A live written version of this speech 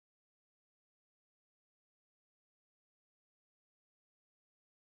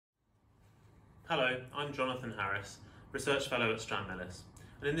Hello, I'm Jonathan Harris, Research Fellow at Stranmillis,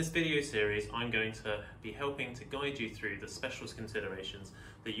 and in this video series I'm going to be helping to guide you through the specialist considerations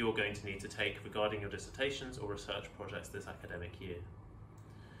that you're going to need to take regarding your dissertations or research projects this academic year.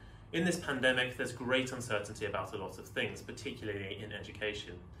 In this pandemic, there's great uncertainty about a lot of things, particularly in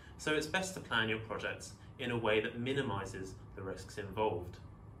education, so it's best to plan your projects in a way that minimises the risks involved.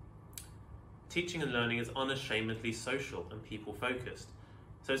 Teaching and learning is unashamedly social and people-focused,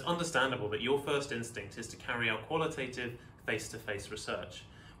 so it's understandable that your first instinct is to carry out qualitative face-to-face research,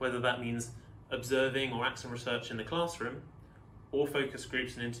 whether that means observing or acting research in the classroom, or focus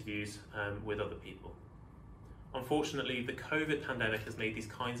groups and interviews with other people. Unfortunately, the COVID pandemic has made these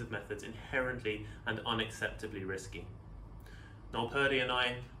kinds of methods inherently and unacceptably risky. Noel Purdy and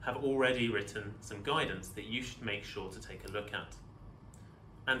I have already written some guidance that you should make sure to take a look at.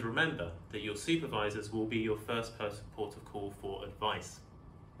 And remember that your supervisors will be your first port of call for advice.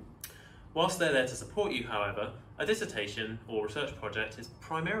 Whilst they're there to support you, however, a dissertation or research project is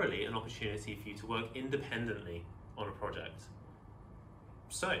primarily an opportunity for you to work independently on a project.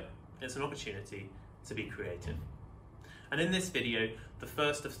 So, it's an opportunity to be creative. And in this video, the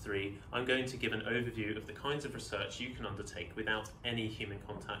first of three, I'm going to give an overview of the kinds of research you can undertake without any human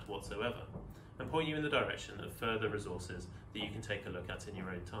contact whatsoever, and point you in the direction of further resources that you can take a look at in your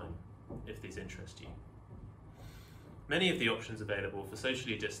own time, if these interest you. Many of the options available for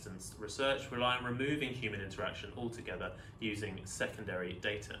socially distanced research rely on removing human interaction altogether using secondary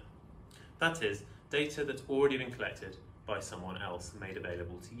data. That is, data that's already been collected by someone else and made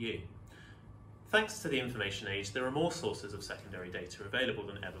available to you. Thanks to the information age, there are more sources of secondary data available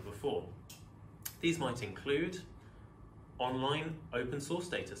than ever before. These might include online open source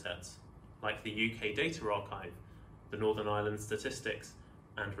data sets, like the UK Data Archive, the Northern Ireland Statistics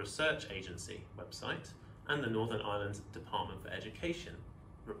and Research Agency website, and the Northern Ireland Department for Education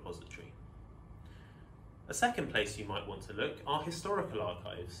repository. A second place you might want to look are historical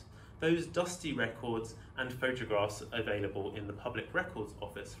archives, those dusty records and photographs available in the Public Records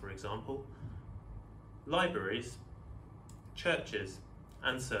Office, for example, libraries, churches,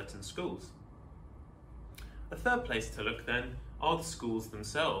 and certain schools. A third place to look then are the schools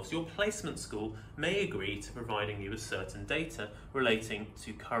themselves. Your placement school may agree to providing you with certain data relating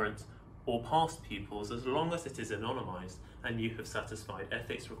to current or past pupils as long as it is anonymised and you have satisfied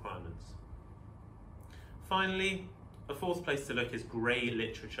ethics requirements. Finally, a fourth place to look is grey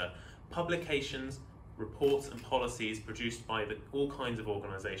literature, publications, reports and policies produced by all kinds of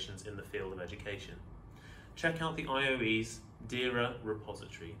organisations in the field of education. Check out the IOE's DERA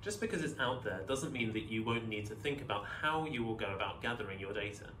repository. Just because it's out there doesn't mean that you won't need to think about how you will go about gathering your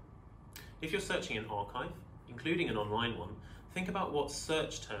data. If you're searching an archive, including an online one, think about what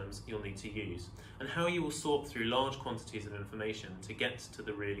search terms you'll need to use and how you will sort through large quantities of information to get to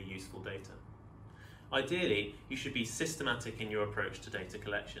the really useful data. Ideally, you should be systematic in your approach to data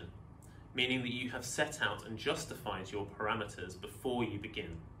collection, meaning that you have set out and justified your parameters before you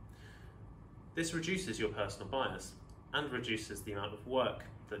begin. This reduces your personal bias and reduces the amount of work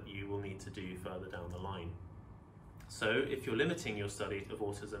that you will need to do further down the line. So, if you're limiting your study of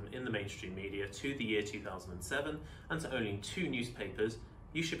autism in the mainstream media to the year 2007 and to only 2 newspapers,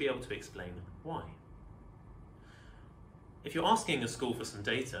 you should be able to explain why. If you're asking a school for some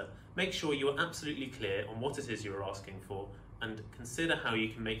data, make sure you are absolutely clear on what it is you're asking for and consider how you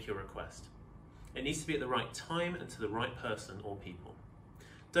can make your request. It needs to be at the right time and to the right person or people.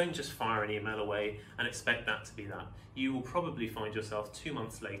 Don't just fire an email away and expect that to be that. You will probably find yourself 2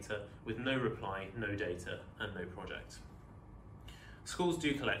 months later with no reply, no data, and no project. Schools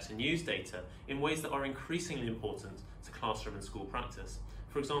do collect and use data in ways that are increasingly important to classroom and school practice.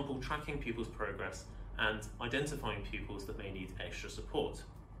 For example, tracking pupils' progress and identifying pupils that may need extra support.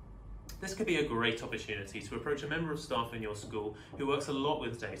 This could be a great opportunity to approach a member of staff in your school who works a lot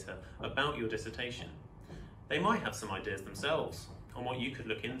with data about your dissertation. They might have some ideas themselves on what you could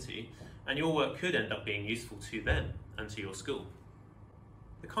look into, and your work could end up being useful to them and to your school.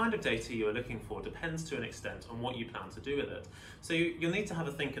 The kind of data you are looking for depends to an extent on what you plan to do with it, so you'll need to have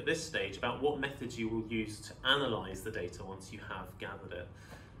a think at this stage about what methods you will use to analyse the data once you have gathered it.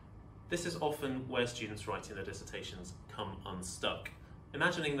 This is often where students writing their dissertations come unstuck,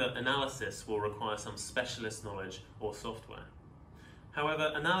 imagining that analysis will require some specialist knowledge or software.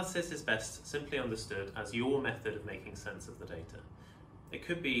 However, analysis is best simply understood as your method of making sense of the data. It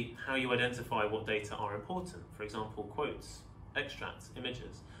could be how you identify what data are important, for example, quotes, extracts,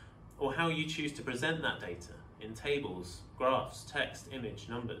 images, or how you choose to present that data in tables, graphs, text, image,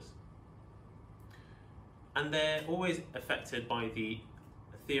 numbers. And they're always affected by the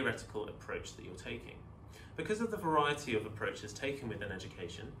theoretical approach that you're taking. Because of the variety of approaches taken within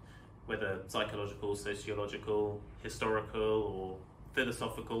education, whether psychological, sociological, historical, or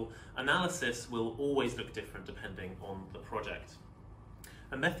philosophical, analysis will always look different depending on the project.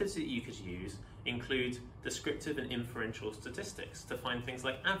 And methods that you could use include descriptive and inferential statistics to find things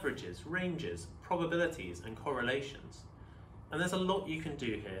like averages, ranges, probabilities, and correlations. And there's a lot you can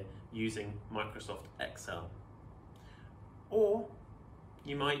do here using Microsoft Excel. Or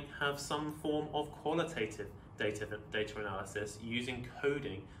you might have some form of qualitative data analysis using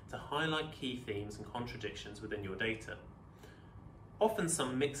coding to highlight key themes and contradictions within your data. Often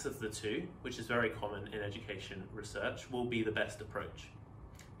some mix of the two, which is very common in education research, will be the best approach.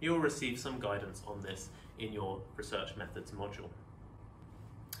 You'll receive some guidance on this in your research methods module.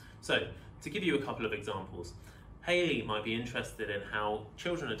 So, to give you a couple of examples, Hayley might be interested in how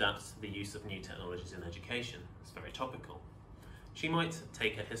children adapt to the use of new technologies in education. It's very topical. She might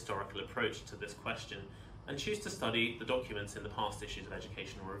take a historical approach to this question and choose to study the documents in the past issues of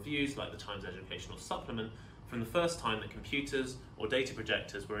educational reviews, like the Times Educational Supplement, from the first time that computers or data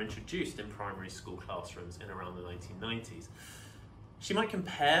projectors were introduced in primary school classrooms in around the 1990s. She might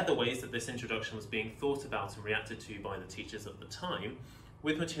compare the ways that this introduction was being thought about and reacted to by the teachers at the time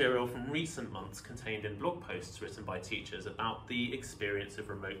with material from recent months contained in blog posts written by teachers about the experience of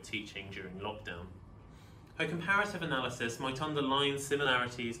remote teaching during lockdown. Her comparative analysis might underline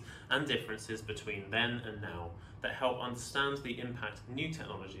similarities and differences between then and now that help understand the impact of new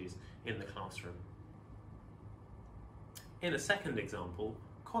technologies in the classroom. In a second example,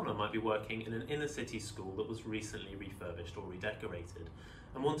 Connor might be working in an inner city school that was recently refurbished or redecorated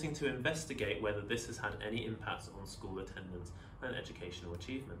and wanting to investigate whether this has had any impact on school attendance and educational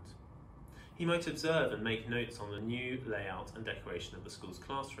achievement. He might observe and make notes on the new layout and decoration of the school's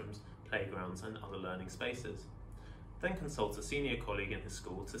classrooms, playgrounds and other learning spaces. Then consult a senior colleague in his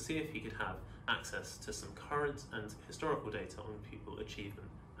school to see if he could have access to some current and historical data on pupil achievement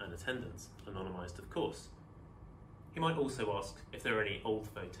and attendance, anonymised of course. He might also ask if there are any old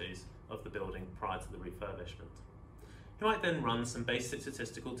photos of the building prior to the refurbishment. He might then run some basic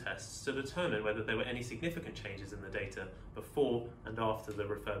statistical tests to determine whether there were any significant changes in the data before and after the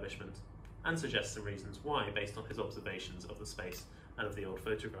refurbishment, and suggest some reasons why based on his observations of the space and of the old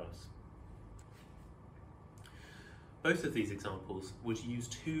photographs. Both of these examples would use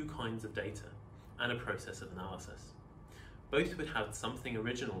two kinds of data and a process of analysis. Both would have something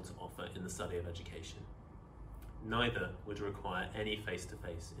original to offer in the study of education. Neither would require any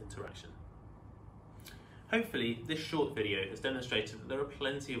face-to-face interaction. Hopefully, this short video has demonstrated that there are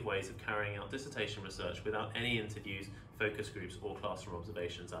plenty of ways of carrying out dissertation research without any interviews, focus groups, or classroom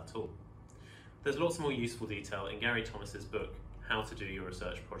observations at all. There's lots more useful detail in Gary Thomas's book, How to Do Your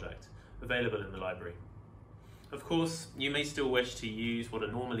Research Project, available in the library. Of course, you may still wish to use what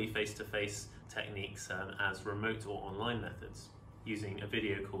are normally face-to-face techniques as remote or online methods, using a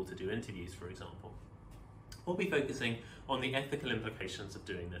video call to do interviews, for example. We'll be focusing on the ethical implications of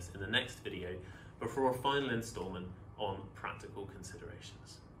doing this in the next video before a final instalment on practical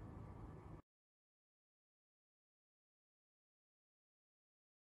considerations.